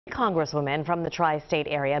Congresswomen from the tri-state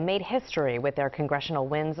area made history with their congressional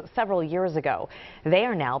wins several years ago. They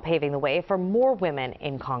are now paving the way for more women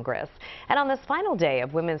in Congress. And on this final day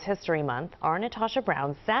of Women's History Month, our Natasha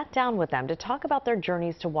Brown sat down with them to talk about their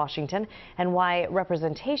journeys to Washington and why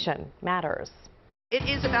representation matters. It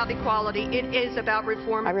is about equality. It is about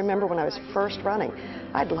reform. I remember when I was first running,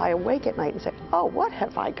 I'd lie awake at night and say, oh, what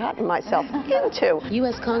have I gotten myself into?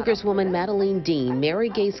 U.S. Congresswoman Madeleine Dean, Mary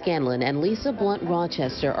Gay Scanlon, and Lisa Blunt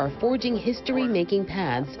Rochester are forging history-making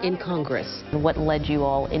paths in Congress. What led you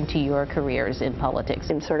all into your careers in politics?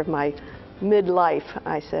 In sort of my midlife,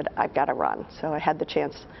 I said, I've got to run. So I had the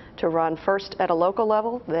chance to run first at a local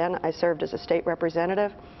level, then I served as a state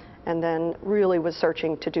representative, and then really was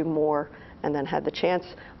searching to do more, and then had the chance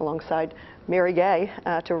alongside Mary Gay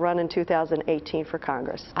to run in 2018 for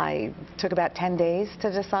Congress. I took about 10 days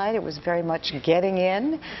to decide. It was very much getting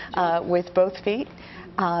in with both feet,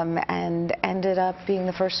 and ended up being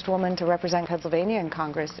the first woman to represent Pennsylvania in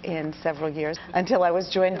Congress in several years, until I was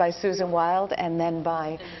joined by Susan Wild and then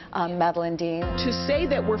by Madeleine Dean. To say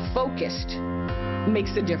that we're focused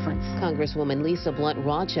makes a difference. Congresswoman Lisa Blunt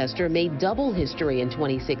Rochester made double history in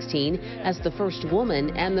 2016 as the first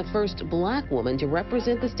woman and the first black woman to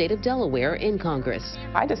represent the state of Delaware in Congress.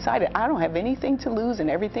 I decided I don't have anything to lose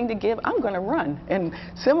and everything to give. I'm going to run. And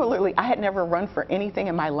similarly, I had never run for anything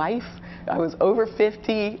in my life. I was over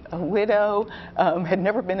 50, a widow, had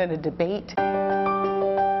never been in a debate.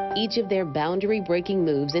 Each of their boundary-breaking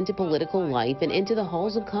moves into political life and into the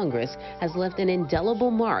halls of Congress has left an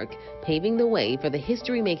indelible mark, paving the way for the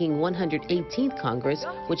history-making 118th Congress,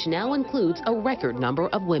 which now includes a record number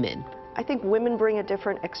of women. I think women bring a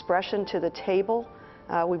different expression to the table.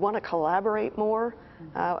 We want to collaborate more.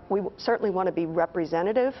 We certainly want to be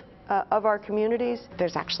representative of our communities.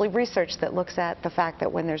 There's actually research that looks at the fact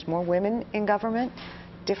that when there's more women in government,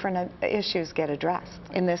 different issues get addressed.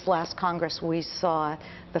 In this last Congress, we saw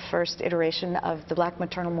the first iteration of the Black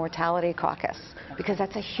Maternal Mortality Caucus, because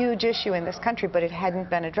that's a huge issue in this country, but it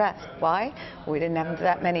hadn't been addressed. Why? We didn't have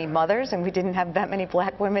that many mothers, and we didn't have that many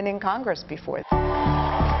black women in Congress before.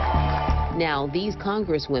 Now, these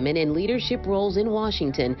congresswomen in leadership roles in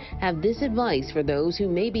Washington have this advice for those who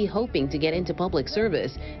may be hoping to get into public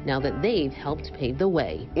service now that they've helped pave the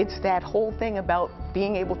way. It's that whole thing about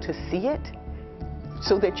being able to see it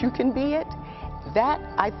so that you can be it. That,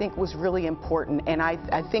 I think, was really important, and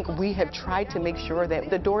I think we have tried to make sure that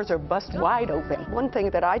the doors are bust wide open. One thing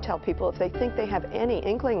that I tell people, if they think they have any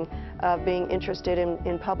inkling of being interested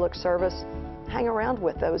in public service, hang around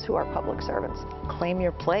with those who are public servants. Claim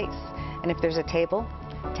your place, and if there's a table,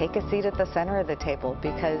 take a seat at the center of the table,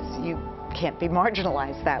 because you can't be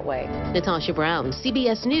marginalized that way. Natasha Brown,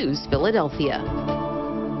 CBS News, Philadelphia.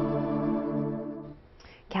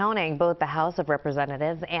 Counting both the House of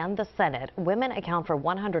Representatives and the Senate, women account for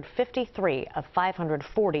 153 of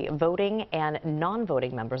 540 voting and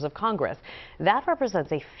non-voting members of Congress. That represents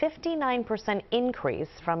a 59% increase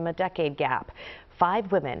from a decade gap. 5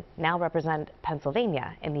 women now represent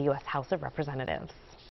Pennsylvania in the U.S. House of Representatives.